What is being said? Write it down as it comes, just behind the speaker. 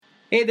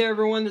Hey there,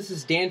 everyone. This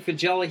is Dan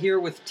Fagella here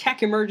with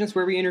Tech Emergence,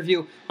 where we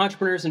interview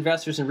entrepreneurs,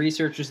 investors, and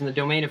researchers in the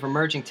domain of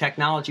emerging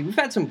technology. We've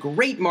had some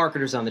great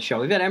marketers on the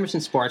show. We've had Emerson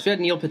Sparks, we've had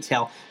Neil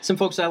Patel, some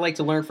folks I like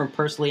to learn from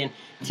personally. And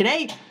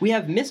today we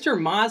have Mr.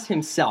 Moz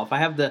himself. I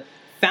have the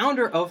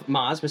founder of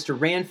Moz, Mr.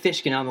 Rand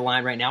Fishkin, on the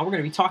line right now. We're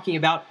going to be talking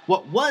about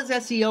what was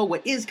SEO,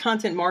 what is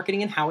content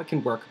marketing, and how it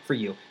can work for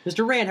you.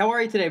 Mr. Rand, how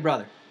are you today,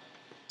 brother?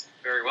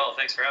 Very well.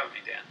 Thanks for having me,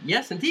 Dan.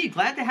 Yes, indeed.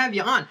 Glad to have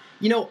you on.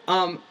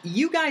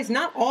 You guys,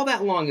 not all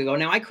that long ago,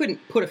 now I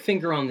couldn't put a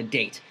finger on the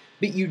date,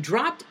 but you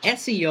dropped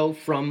SEO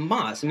from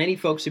Moz. Many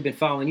folks who've been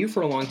following you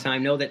for a long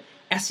time know that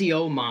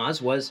SEO Moz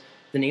was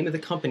the name of the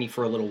company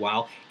for a little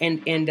while.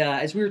 And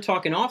as we were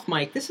talking off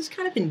mic, this is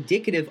kind of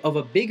indicative of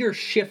a bigger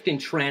shift in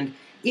trend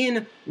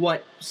in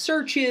what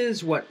search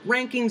is, what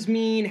rankings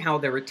mean, how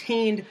they're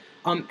attained.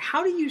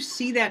 How do you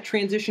see that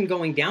transition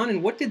going down,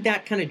 and what did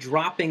that kind of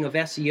dropping of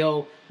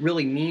SEO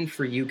really mean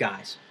for you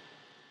guys?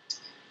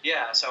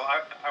 Yeah, so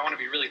I want to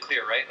be really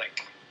clear, right?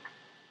 Like,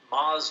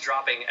 Moz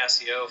dropping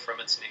SEO from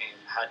its name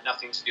had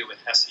nothing to do with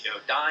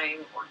SEO dying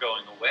or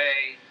going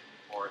away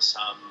or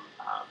some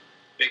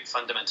big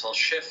fundamental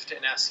shift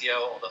in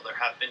SEO, although there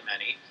have been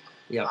many.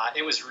 Yep.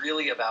 It was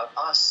really about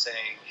us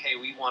saying, hey,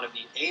 we want to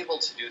be able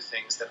to do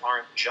things that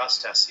aren't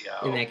just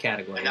SEO. In that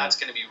category. And that's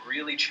going to be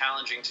really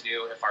challenging to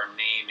do if our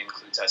name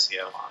includes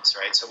SEO Moz,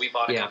 right? So we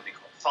bought a company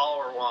called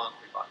FollowerWonk,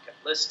 we bought Get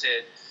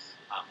Listed,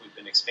 we've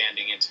been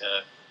expanding into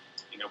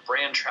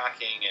brand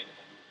tracking and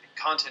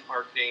content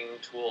marketing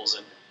tools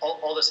and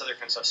all this other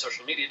kind of stuff,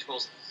 social media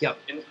tools. Yep.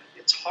 And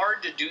it's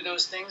hard to do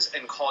those things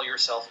and call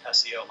yourself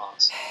SEO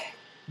Moz.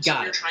 So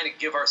we're trying to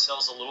give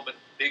ourselves a little bit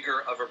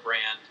bigger of a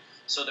brand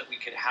so that we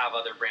could have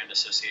other brand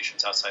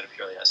associations outside of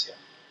purely SEO.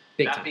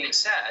 That being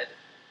said,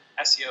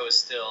 SEO is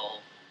still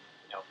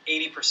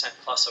 80%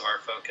 plus of our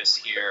focus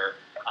here.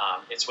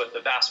 It's what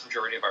the vast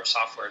majority of our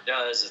software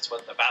does. It's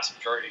what the vast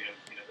majority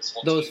of this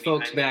whole those team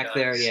folks back does.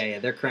 there, yeah,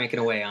 they're cranking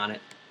away on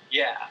it.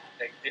 Yeah,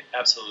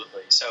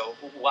 absolutely. So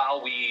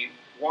while we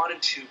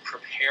wanted to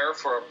prepare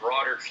for a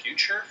broader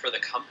future for the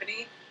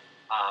company,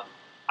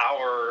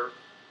 our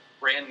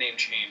brand name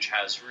change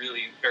has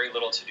really very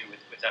little to do with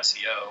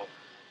SEO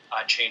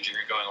changing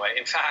or going away.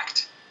 In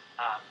fact,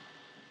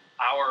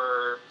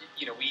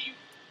 we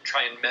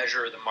try and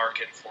measure the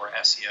market for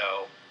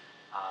SEO,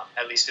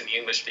 at least in the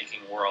English-speaking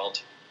world,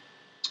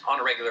 on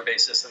a regular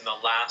basis. And the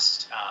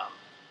last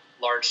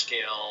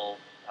large-scale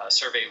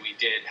survey we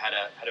did had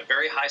a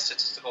very high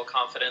statistical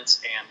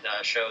confidence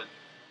and showed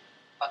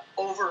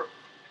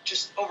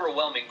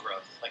overwhelming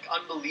growth, like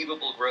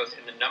unbelievable growth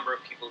in the number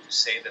of people who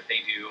say that they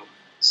do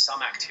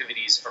some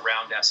activities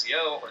around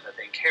SEO or that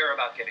they care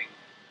about getting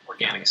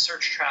organic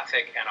search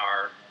traffic and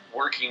are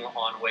working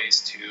on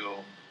ways to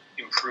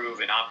improve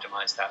and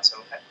optimize that. So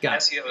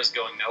SEO is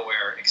going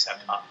nowhere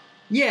except up.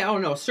 Yeah, oh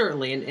no,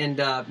 certainly. And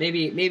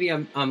maybe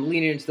I'm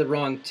leaning into the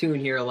wrong tune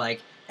here,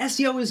 like,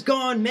 SEO is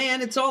gone,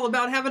 man. It's all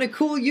about having a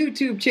cool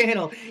YouTube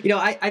channel.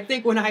 I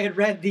think when I had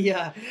read the,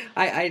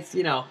 I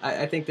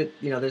think that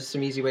there's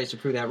some easy ways to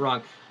prove that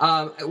wrong.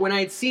 When I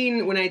had seen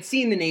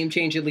the name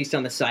change, at least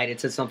on the site,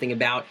 it said something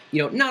about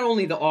not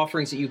only the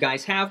offerings that you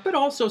guys have, but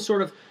also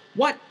sort of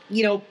what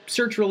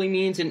search really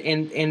means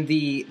and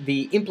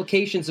the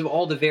implications of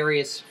all the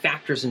various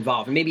factors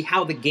involved, and maybe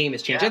how the game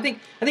has changed. Yeah.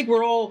 I think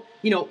we're all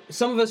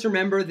some of us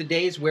remember the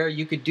days where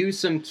you could do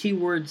some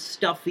keyword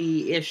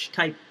stuffy-ish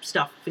type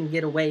stuff and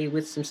get away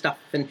with some stuff,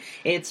 and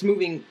it's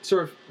moving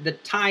sort of, the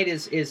tide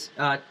is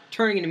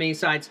turning into many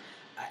sides.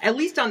 At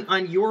least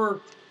on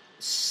your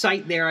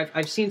site there,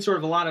 I've seen sort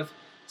of a lot of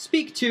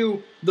speak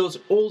to those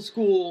old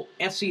school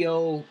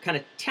SEO kind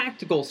of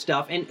tactical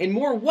stuff and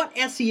more what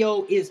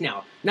SEO is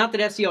now. Not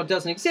that SEO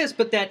doesn't exist,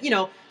 but that,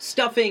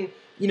 stuffing,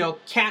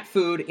 cat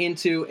food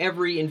into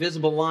every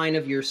invisible line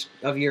of your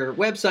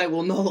website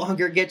will no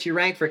longer get you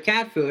ranked for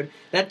cat food.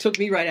 That took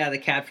me right out of the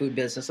cat food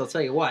business, I'll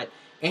tell you what.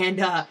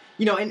 And,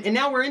 and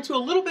now we're into a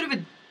little bit of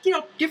a,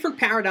 different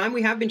paradigm.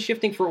 We have been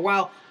shifting for a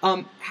while.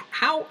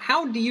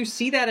 How do you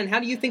see that, and how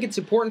do you think it's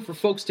important for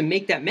folks to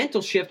make that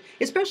mental shift,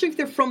 especially if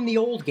they're from the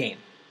old game?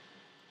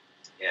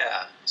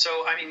 Yeah. So,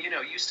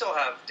 you still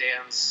have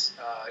Dan's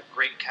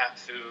great cat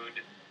food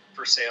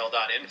for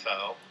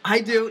sale.info.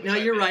 I do. No,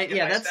 you're right.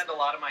 Yeah, I spend a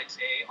lot of my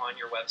day on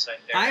your website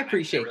there. I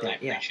appreciate that. I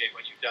really appreciate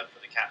what you've done for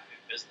the cat food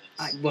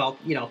I'm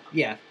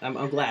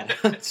business. glad.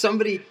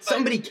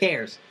 somebody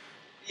cares.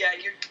 Yeah,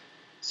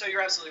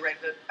 you're absolutely right.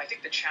 I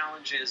think the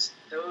challenge is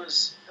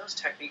those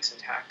techniques and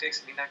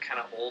tactics. That kind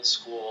of old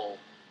school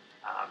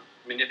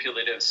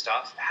manipulative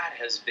stuff, that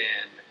has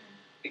been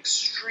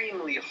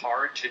extremely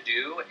hard to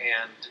do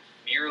and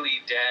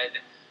nearly dead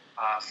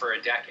for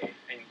a decade.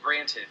 And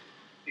granted,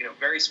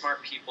 very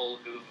smart people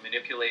who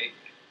manipulate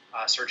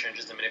search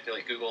engines and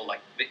manipulate Google,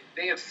 like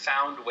they have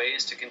found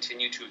ways to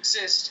continue to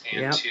exist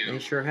and they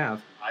sure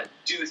have.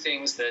 Do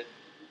things that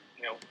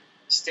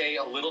stay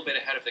a little bit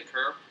ahead of the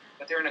curve,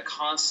 but they're in a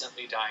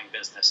constantly dying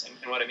business.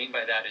 And what I mean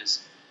by that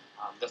is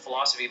the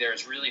philosophy there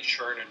is really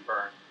churn and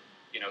burn.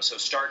 So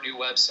start new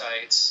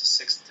websites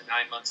 6 to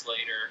 9 months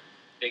later,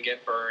 they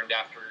get burned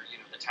after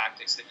the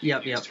tactics that you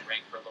used to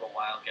rank for a little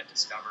while.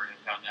 discovered and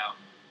found out.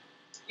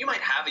 You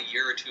might have a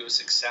year or two of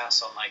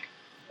success on like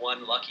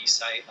one lucky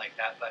site like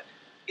that, but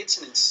it's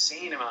an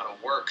insane amount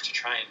of work to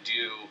try and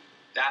do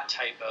that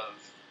type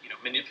of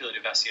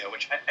manipulative SEO,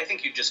 which I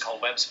think you'd just call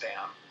web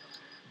spam,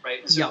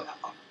 right? And so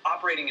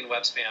operating in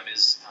web spam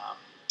is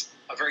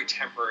a very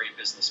temporary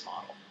business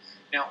model.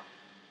 Now,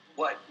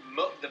 what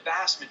the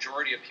vast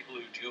majority of people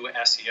who do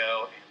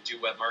SEO and do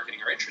web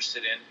marketing are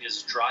interested in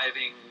is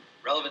driving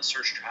relevant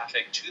search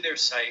traffic to their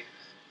site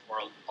for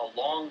a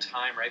long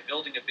time, right?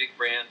 Building a big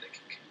brand that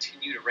can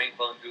continue to rank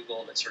well in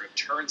Google, that sort of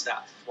turns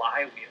that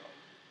flywheel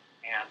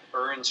and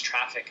earns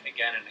traffic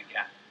again and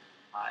again.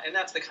 And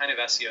that's the kind of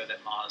SEO that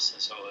Moz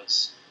has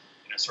always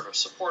sort of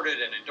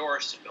supported and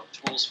endorsed and built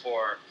tools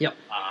for. Yep.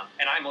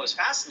 And I'm most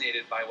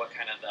fascinated by what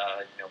kind of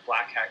the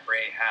black hat,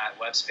 gray hat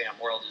web spam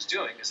world is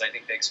doing, because I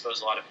think they expose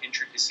a lot of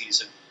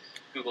intricacies of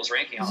Google's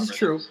ranking algorithms. This is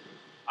true.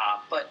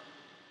 But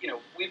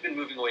we've been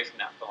moving away from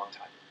that for a long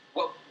time.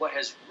 What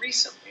has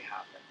recently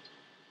happened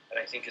that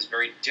I think is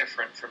very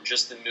different from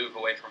just the move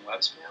away from web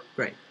spam,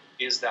 right,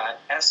 is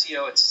that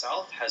SEO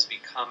itself has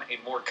become a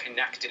more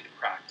connected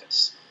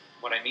practice.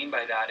 What I mean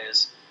by that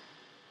is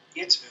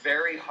it's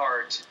very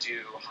hard to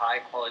do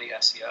high-quality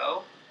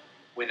SEO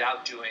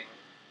without doing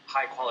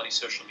high-quality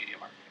social media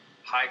marketing,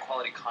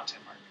 high-quality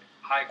content marketing,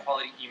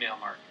 high-quality email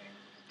marketing,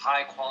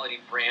 high-quality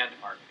brand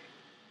marketing,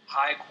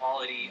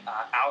 high-quality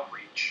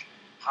outreach,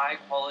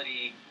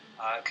 high-quality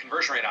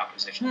conversion rate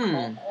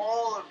optimization.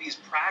 All of these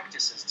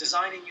practices,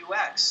 design and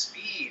UX,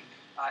 speed,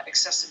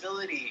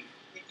 accessibility,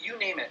 you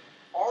name it,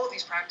 all of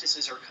these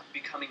practices are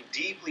becoming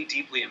deeply,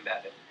 deeply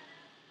embedded.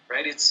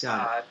 Right? It's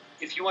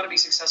if you want to be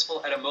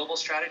successful at a mobile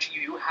strategy,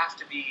 you have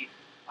to be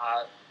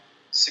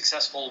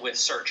successful with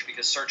search,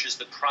 because search is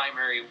the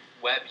primary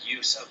web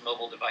use of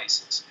mobile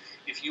devices.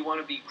 If you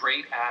want to be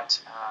great at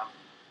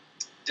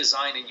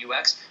design and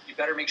UX, you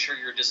better make sure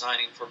you're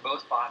designing for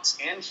both bots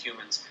and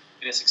humans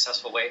in a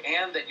successful way,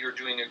 and that you're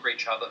doing a great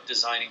job of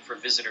designing for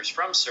visitors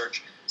from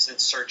search,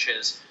 since search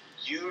is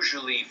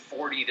usually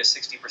 40 to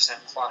 60%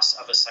 plus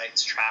of a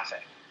site's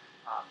traffic.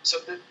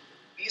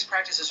 These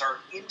practices are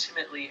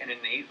intimately and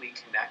innately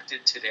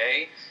connected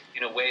today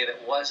in a way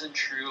that wasn't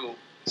true,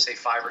 say,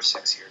 5 or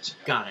 6 years ago.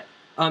 Got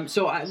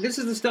it. This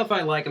is the stuff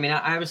I like. I mean,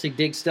 I obviously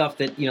dig stuff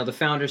that the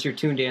founders who are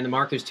tuned in, the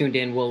marketers tuned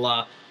in, will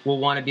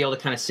want to be able to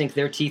kind of sink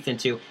their teeth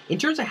into. In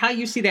terms of how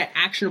you see that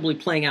actionably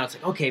playing out, it's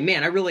like, okay,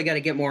 man, I really got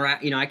to get more.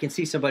 I can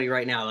see somebody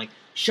right now like,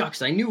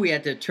 shucks, I knew we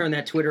had to turn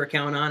that Twitter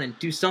account on and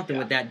do something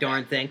with that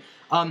darn thing.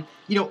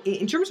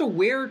 In terms of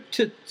where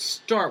to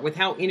start with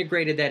how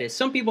integrated that is,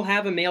 some people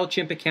have a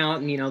MailChimp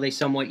account and, they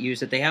somewhat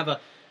use it. They have a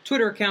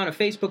Twitter account, a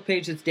Facebook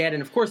page that's dead,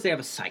 and of course they have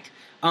a site.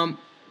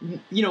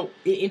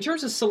 In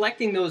terms of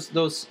selecting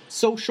those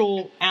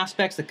social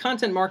aspects, the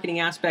content marketing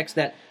aspects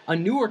that a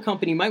newer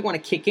company might want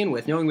to kick in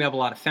with, knowing we have a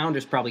lot of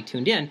founders probably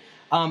tuned in,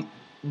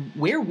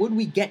 where would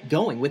we get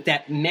going with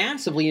that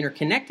massively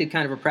interconnected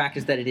kind of a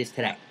practice that it is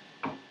today?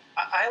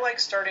 I like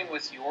starting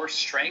with your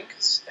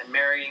strengths and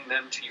marrying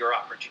them to your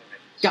opportunities.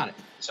 Got it.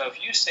 So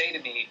if you say to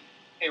me,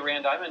 hey,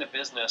 Rand, I'm in a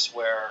business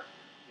where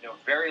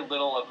very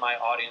little of my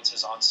audience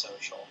is on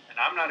social, and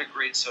I'm not a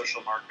great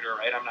social marketer,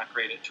 right? I'm not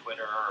great at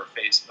Twitter or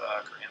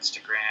Facebook or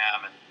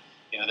Instagram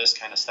and this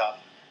kind of stuff.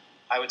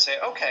 I would say,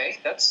 okay,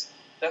 that's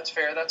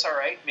fair, that's all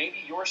right.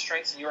 Maybe your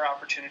strengths and your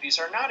opportunities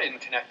are not in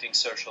connecting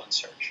social and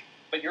search,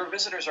 but your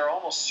visitors are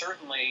almost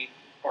certainly,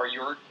 or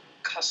your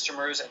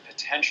customers and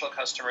potential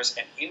customers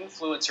and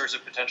influencers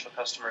of potential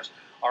customers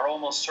are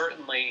almost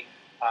certainly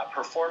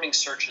performing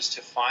searches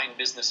to find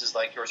businesses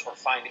like yours or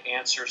find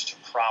answers to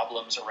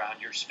problems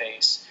around your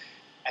space.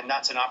 And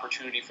that's an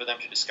opportunity for them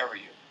to discover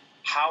you.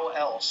 How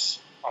else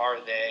are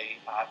they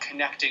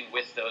connecting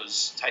with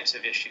those types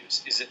of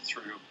issues? Is it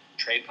through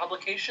trade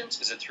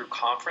publications? Is it through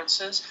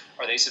conferences?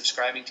 Are they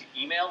subscribing to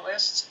email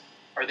lists?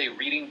 Are they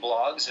reading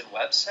blogs and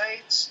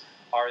websites?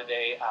 Are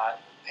they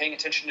paying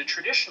attention to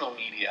traditional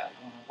media?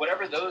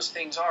 Whatever those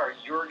things are,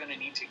 you're going to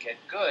need to get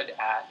good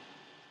at.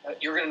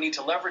 You're going to need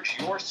to leverage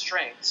your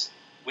strengths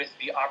with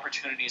the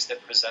opportunities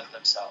that present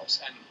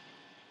themselves. And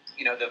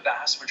the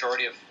vast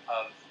majority of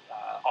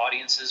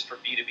audiences for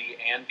B2B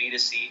and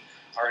B2C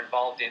are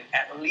involved in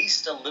at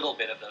least a little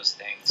bit of those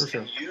things. For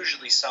sure. And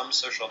usually some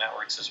social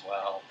networks as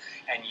well.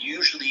 And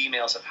usually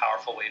email's a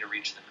powerful way to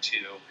reach them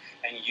too.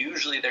 And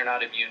usually they're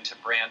not immune to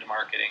brand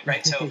marketing,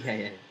 right? So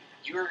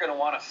you're going to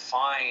want to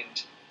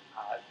find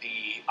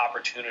the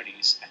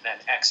opportunities and then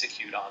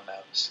execute on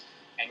those.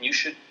 And you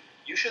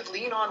should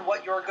lean on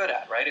what you're good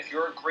at, right? If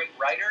you're a great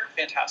writer,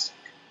 fantastic.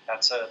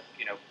 That's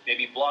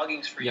maybe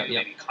blogging's for you,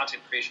 maybe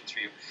content creation's for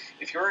you.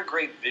 If you're a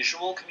great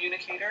visual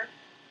communicator,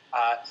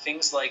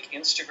 things like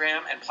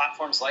Instagram and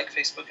platforms like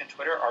Facebook and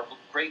Twitter are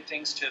great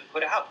things to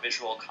put out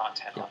visual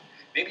content on.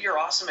 Maybe you're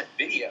awesome at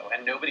video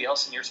and nobody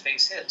else in your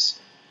space is.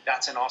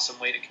 That's an awesome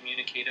way to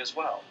communicate as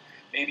well.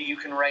 Maybe you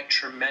can write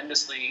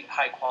tremendously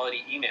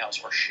high-quality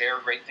emails or share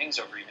great things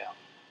over email.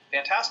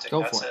 Fantastic.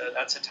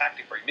 That's a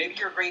tactic for you. Maybe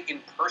you're great in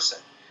person,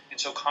 and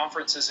so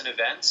conferences and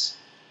events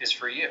is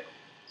for you.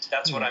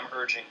 That's what I'm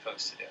urging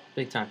folks to do.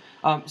 Big time.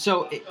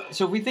 So if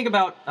we think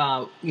about,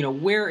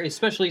 where,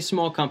 especially a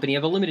small company, you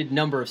have a limited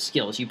number of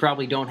skills. You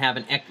probably don't have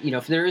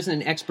if there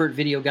isn't an expert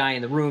video guy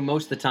in the room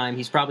most of the time,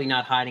 he's probably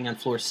not hiding on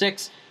floor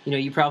 6.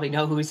 You probably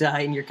know who's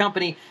in your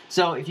company.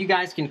 So if you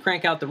guys can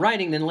crank out the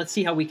writing, then let's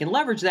see how we can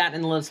leverage that,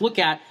 and let's look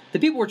at the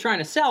people we're trying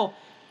to sell.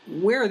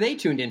 Where are they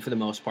tuned in for the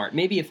most part?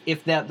 Maybe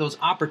if those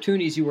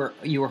opportunities you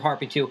were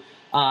harping to,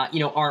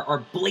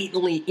 are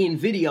blatantly in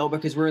video,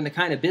 because we're in the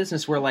kind of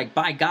business where, like,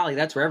 by golly,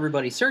 that's where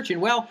everybody's searching.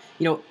 Well,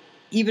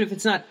 even if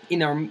it's not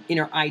in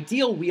our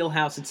ideal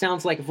wheelhouse, it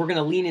sounds like if we're going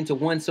to lean into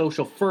one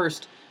social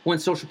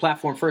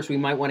platform first, we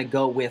might want to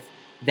go with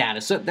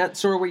that. So that's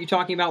sort of what you're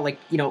talking about, like,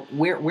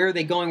 where are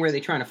they going? Where are they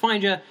trying to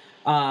find you?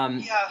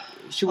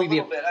 Should we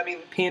be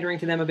pandering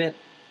to them a bit?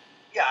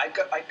 Yeah,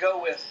 I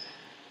go with,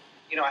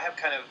 I have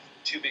kind of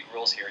two big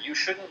rules here. You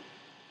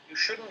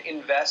shouldn't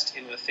invest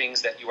in the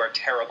things that you are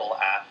terrible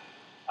at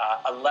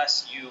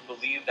unless you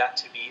believe that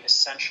to be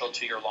essential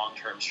to your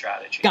long-term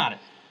strategy. Got it.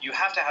 You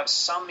have to have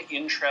some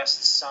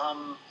interest,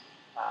 some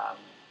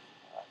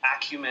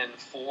acumen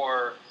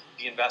for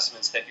the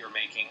investments that you're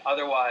making.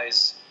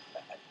 Otherwise,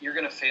 you're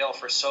going to fail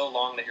for so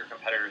long that your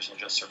competitors will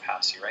just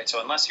surpass you, right?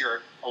 So unless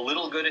you're a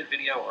little good at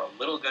video or a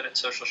little good at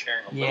social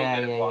sharing, a little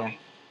good at blogging,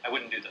 I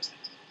wouldn't do those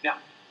things. Now,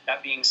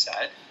 that being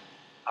said,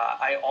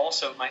 I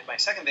also, my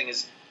second thing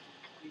is,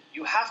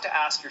 you have to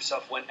ask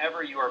yourself,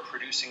 whenever you are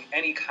producing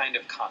any kind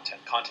of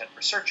content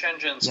for search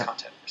engines,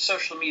 content for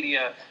social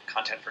media,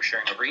 content for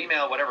sharing over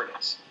email, whatever it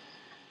is,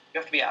 you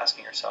have to be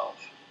asking yourself,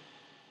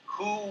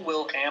 who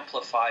will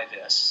amplify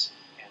this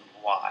and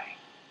why?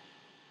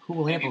 Who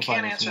will amplify this? If you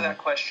can't answer that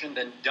question,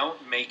 then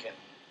don't make it.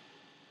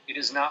 It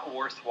is not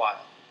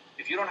worthwhile.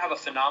 If you don't have a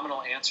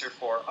phenomenal answer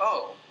for,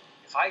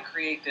 if I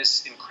create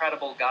this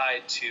incredible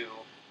guide to,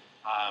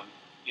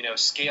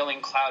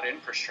 scaling cloud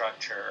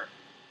infrastructure,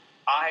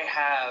 I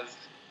have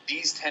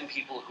these 10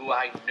 people who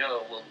I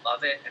know will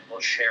love it and will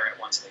share it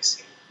once they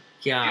see it.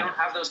 If you don't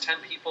have those 10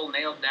 people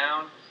nailed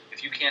down,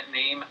 if you can't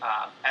name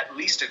at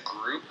least a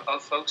group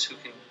of folks who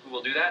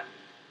will do that,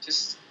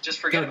 just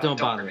forget about it.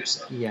 Don't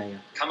produce it. Yeah.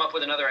 Come up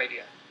with another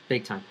idea.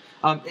 Big time.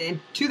 And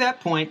to that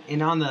point,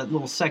 and on the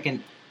little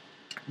second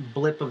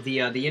blip of the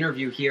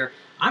interview here,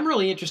 I'm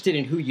really interested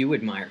in who you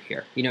admire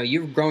here.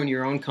 You've grown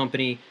your own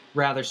company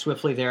rather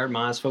swiftly there at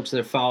Moz. Folks that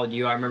have followed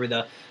you, I remember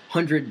the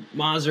 100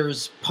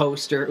 Mozers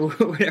post or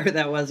whatever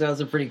that was. That was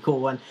a pretty cool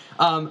one.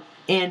 And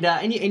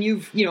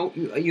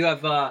you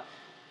have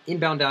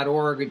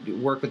inbound.org,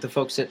 work with the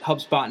folks at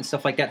HubSpot and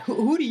stuff like that.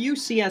 Who do you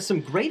see as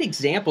some great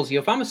examples?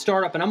 If I'm a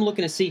startup and I'm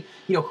looking to see,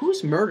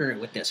 who's murdering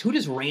it with this? Who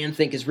does Rand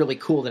think is really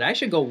cool that I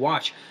should go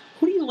watch?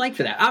 Who do you like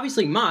for that?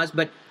 Obviously Moz,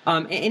 but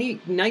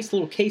any nice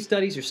little case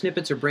studies or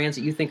snippets or brands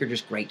that you think are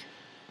just great?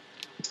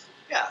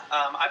 Yeah,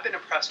 I've been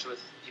impressed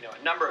with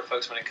a number of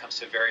folks when it comes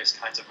to various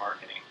kinds of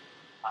marketing.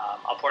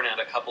 I'll point out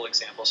a couple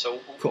examples. So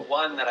cool.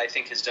 One that I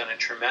think has done a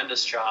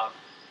tremendous job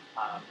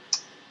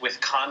with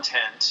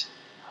content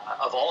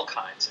of all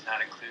kinds, and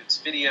that includes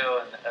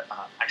video, and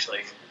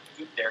actually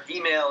their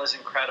email is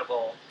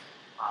incredible,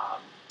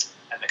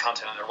 and the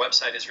content on their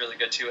website is really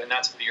good too, and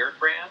that's Beard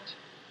Brand.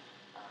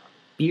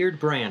 Beard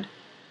Brand.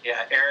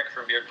 Yeah, Eric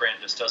from Beard Brand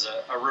just does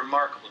a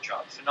remarkable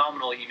job.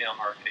 Phenomenal email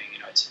marketing.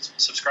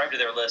 Subscribe to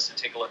their list and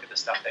take a look at the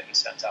stuff that he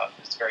sends out.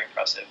 It's very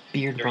impressive.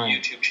 Beard Their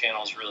Brand. YouTube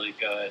channel is really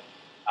good.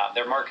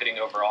 Their marketing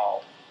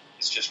overall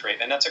is just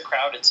great, and that's a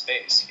crowded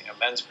space.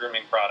 Men's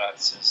grooming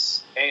products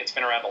is it's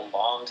been around a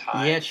long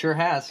time. Yeah, it sure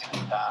has.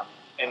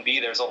 And B,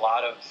 there's a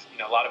lot of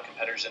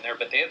competitors in there,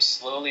 but they have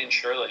slowly and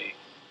surely,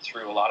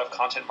 through a lot of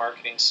content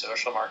marketing,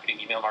 social marketing,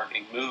 email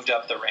marketing, moved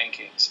up the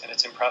rankings, and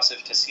it's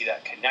impressive to see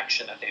that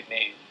connection that they've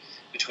made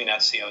between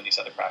SEO and these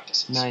other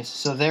practices. Nice.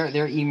 So their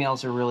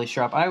emails are really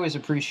sharp. I always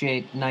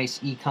appreciate nice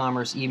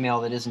e-commerce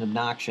email that isn't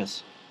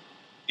obnoxious.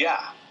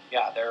 Yeah,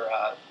 they're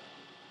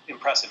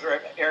impressive.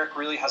 Eric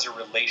really has a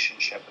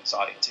relationship with his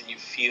audience, and you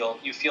feel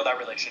that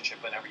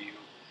relationship whenever you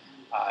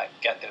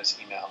get those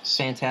emails.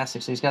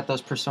 Fantastic. So he's got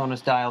those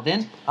personas dialed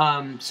in.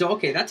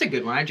 Okay, that's a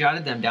good one. I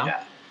jotted them down.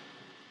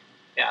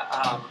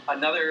 Yeah.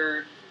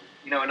 Another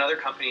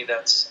company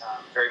that's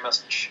very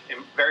much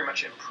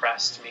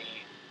impressed me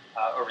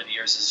over the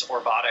years is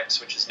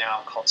Orbotics, which is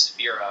now called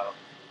Sphero,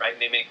 right?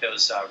 And they make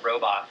those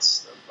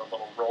robots, the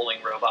little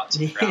rolling robots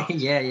on the ground.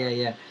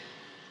 Yeah.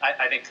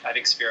 I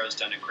think Sphero's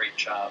done a great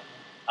job.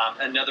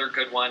 Another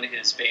good one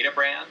is Beta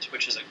Brand,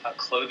 which is a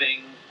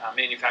clothing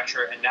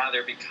manufacturer, and now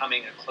they're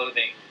becoming a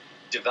clothing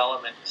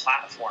development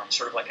platform,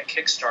 sort of like a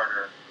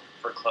Kickstarter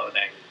for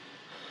clothing.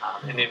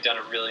 And they've done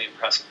a really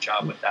impressive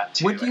job with that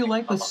too. What do you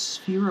like with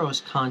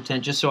Sphero's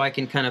content, just so I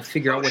can kind of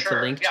figure out what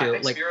to link to?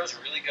 I think Sphero's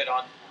really good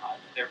on.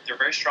 They're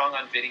very strong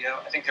on video.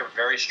 I think they're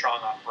very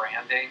strong on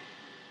branding.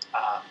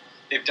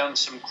 They've done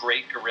some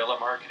great guerrilla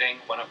marketing.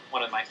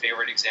 One of my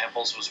favorite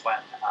examples was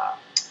when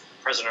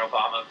President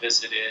Obama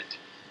visited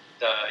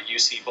the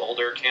UC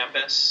Boulder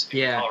campus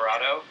in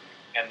Colorado,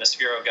 and the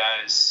Sphero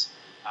guys,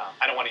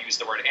 I don't want to use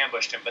the word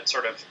ambushed him, but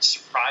sort of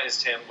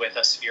surprised him with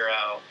a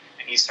Sphero,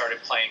 and he started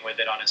playing with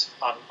it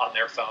on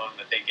their phone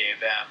that they gave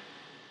them.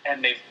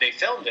 and they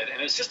filmed it, and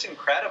it was just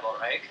incredible,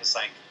 right? Because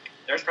like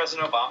there's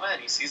President Obama,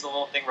 and he sees the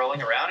little thing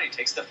rolling around, and he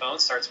takes the phone,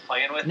 starts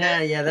playing with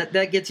it. Yeah,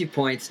 that gets you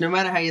points. No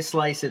matter how you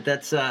slice it,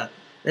 that's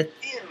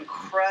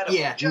incredible.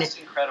 Yeah, just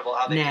incredible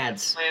how they did the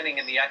nads. planning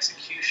and the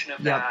execution of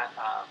Yep. that.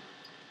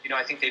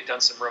 I think they've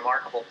done some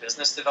remarkable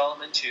business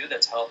development too.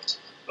 That's helped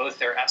both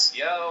their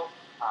SEO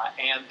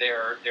and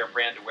their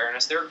brand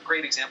awareness. They're a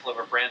great example of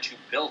a brand who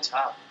built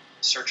up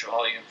search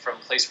volume from a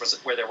place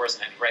where there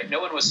wasn't any. Right? No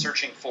one was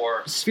searching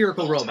for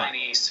Spherical robot.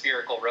 tiny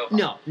spherical robot.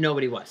 No,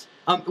 nobody was.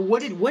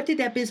 What did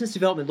that business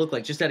development look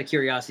like? Just out of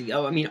curiosity.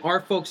 Oh, I mean,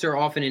 our folks are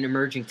often in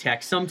emerging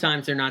tech.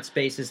 Sometimes they're not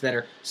spaces that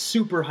are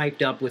super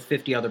hyped up with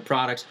 50 other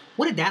products.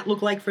 What did that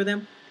look like for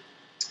them?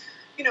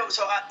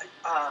 So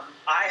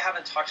I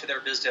haven't talked to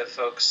their biz dev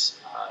folks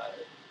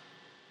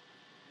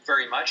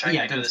very much. I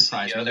know the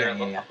CEO there a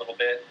little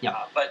bit,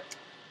 but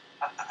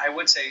I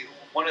would say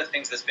one of the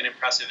things that's been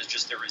impressive is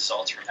just the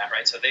results from that,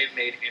 right? So they've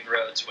made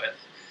inroads with,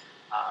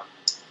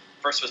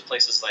 first was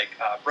places like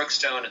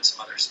Brookstone and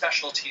some other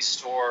specialty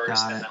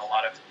stores, and then a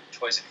lot of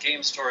toys and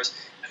game stores,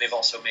 and they've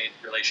also made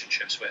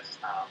relationships with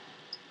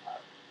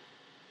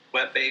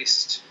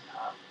web-based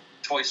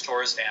toy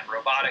stores and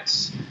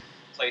robotics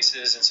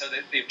places, and so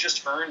they've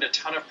just earned a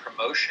ton of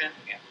promotion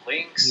and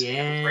links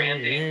and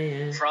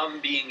branding from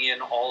being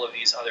in all of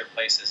these other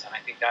places, and I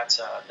think that's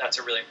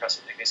a really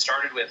impressive thing. They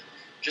started with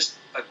just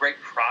a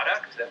great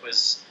product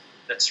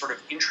that's sort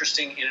of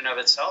interesting in and of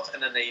itself,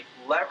 and then they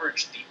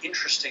leveraged the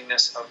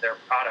interestingness of their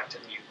product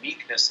and the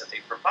uniqueness that they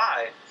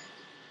provide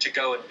to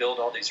go and build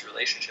all these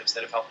relationships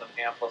that have helped them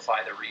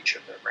amplify the reach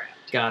of their brand.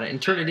 Got it, and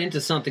turn it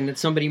into something that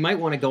somebody might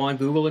want to go on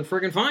Google and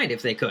friggin' find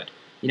if they could.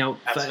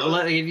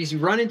 If you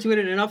run into it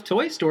in enough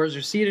toy stores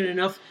or see it in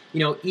enough,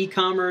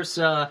 e-commerce,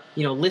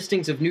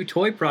 listings of new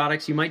toy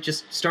products, you might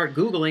just start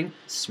Googling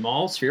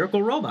small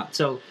spherical robot.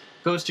 So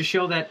goes to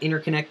show that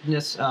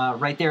interconnectedness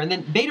right there. And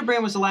then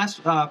Betabrand was the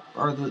last,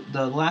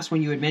 the last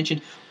one you had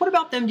mentioned. What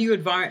about them do you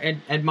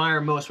admire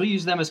most? We'll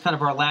use them as kind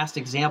of our last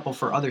example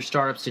for other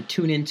startups to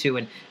tune into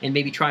and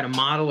maybe try to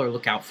model or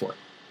look out for.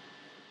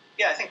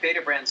 Yeah, I think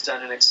Betabrand's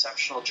done an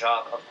exceptional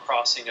job of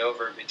crossing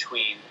over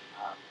between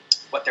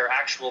what their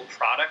actual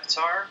products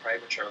are,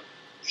 right, which are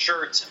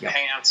shirts and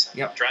pants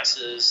and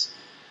dresses,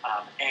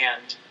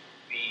 and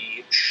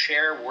the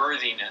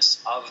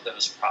share-worthiness of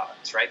those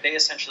products, right? They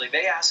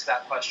ask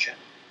that question,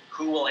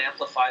 who will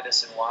amplify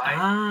this and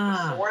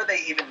why, before they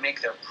even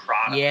make their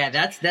product. Yeah,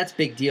 that's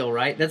big deal,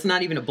 right? That's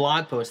not even a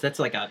blog post. That's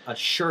like a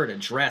shirt, a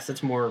dress.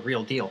 That's more a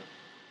real deal.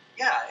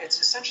 Yeah,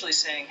 it's essentially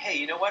saying, hey,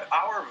 you know what?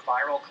 Our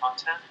viral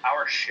content,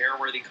 our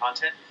share-worthy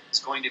content is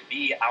going to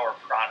be our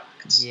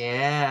products.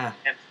 Yeah.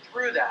 And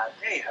through that,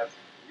 they have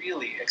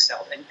really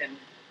excelled. And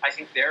I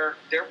think their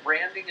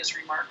branding is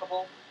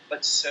remarkable,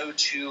 but so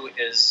too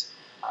is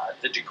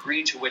the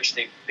degree to which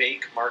they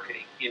bake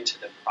marketing into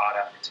the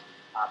product.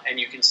 And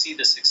you can see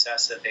the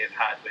success that they've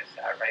had with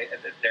that, right?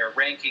 Their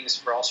rankings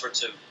for all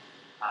sorts of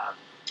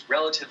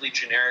relatively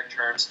generic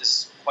terms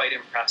is quite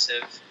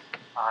impressive.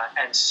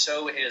 And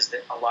so is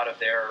that a lot of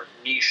their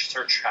niche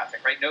search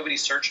traffic, right? Nobody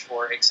searched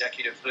for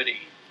executive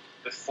hoodie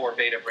before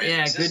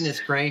Betabrand existed. Goodness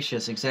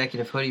gracious,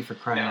 executive hoodie for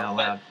crying out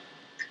loud.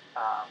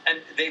 And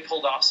they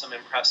pulled off some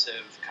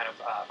impressive kind of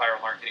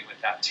viral marketing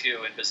with that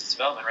too in business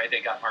development, right?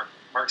 They got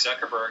Mark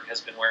Zuckerberg has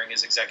been wearing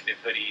his executive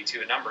hoodie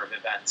to a number of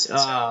events.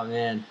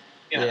 Man,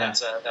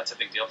 that's a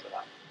big deal for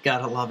them.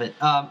 Gotta love it.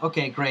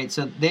 Okay, great.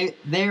 So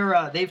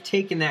they've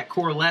taken that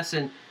core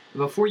lesson.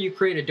 Before you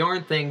create a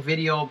darn thing,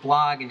 video,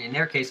 blog, and in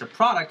their case, a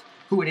product,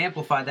 who would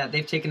amplify that?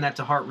 They've taken that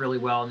to heart really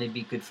well, and they'd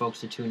be good folks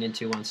to tune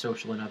into on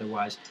social and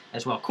otherwise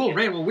as well. Cool,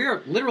 Rand. Well,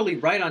 we're literally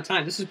right on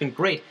time. This has been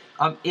great.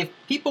 If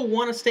people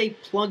want to stay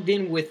plugged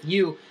in with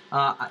you,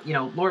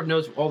 Lord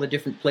knows all the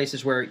different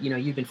places where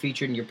you've been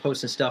featured and you're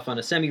posting stuff on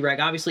a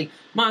semi-reg. Obviously,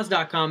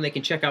 Moz.com. They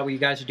can check out what you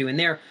guys are doing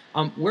there.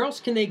 Where else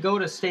can they go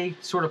to stay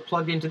sort of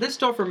plugged into this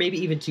stuff, or maybe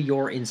even to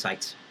your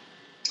insights?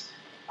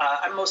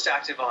 I'm most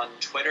active on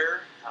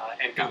Twitter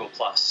and Google+.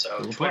 So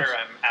Google Twitter,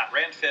 I'm at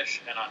Randfish,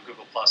 and on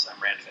Google+, I'm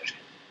Randfishkin.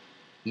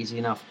 Easy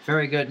enough.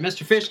 Very good.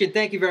 Mr. Fishkin,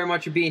 thank you very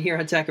much for being here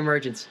on Tech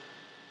Emergence.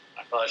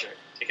 My pleasure.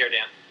 Take care,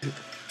 Dan.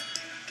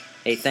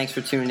 Hey, thanks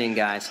for tuning in,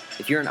 guys.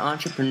 If you're an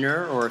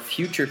entrepreneur or a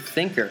future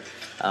thinker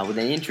with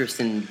an interest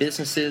in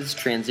businesses,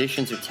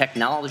 transitions, or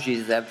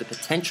technologies that have the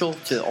potential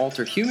to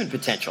alter human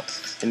potential,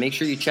 then make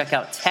sure you check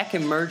out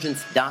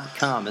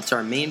techemergence.com. It's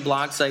our main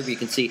blog site where you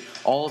can see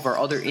all of our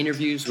other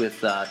interviews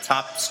with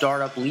top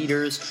startup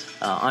leaders,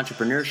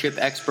 entrepreneurship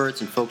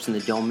experts, and folks in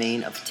the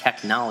domain of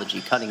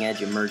technology,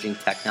 cutting-edge emerging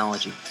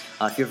technology.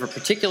 If you have a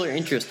particular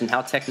interest in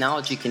how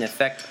technology can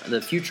affect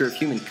the future of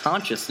human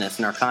consciousness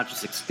and our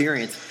conscious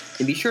experience,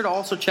 then be sure to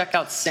also check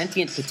out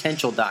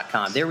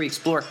sentientpotential.com. There we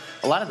explore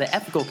a lot of the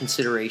ethical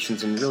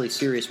considerations and really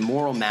serious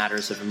moral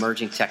matters of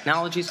emerging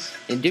technologies,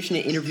 in addition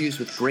to interviews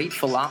with great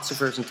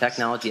philosophers and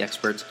technology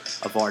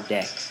experts of our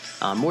day.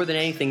 more than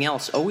anything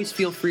else, always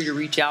feel free to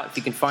reach out. If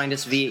you can find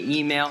us via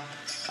email,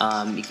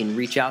 you can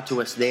reach out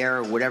to us there,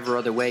 or whatever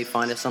other way.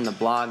 Find us on the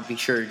blog. Be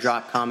sure to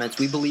drop comments.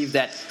 We believe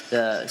that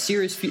the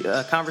serious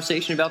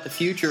conversation about the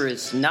future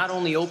is not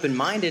only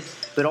open-minded,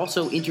 but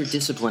also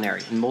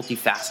interdisciplinary and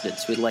multifaceted.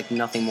 So we'd like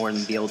nothing more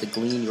than to be able to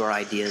glean your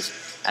ideas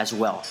as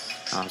well.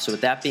 So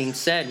with that being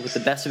said, with the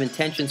best of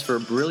intentions for a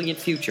brilliant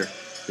future,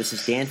 this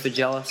is Dan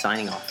Faggella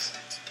signing off.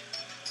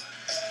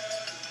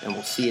 And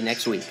we'll see you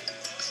next week.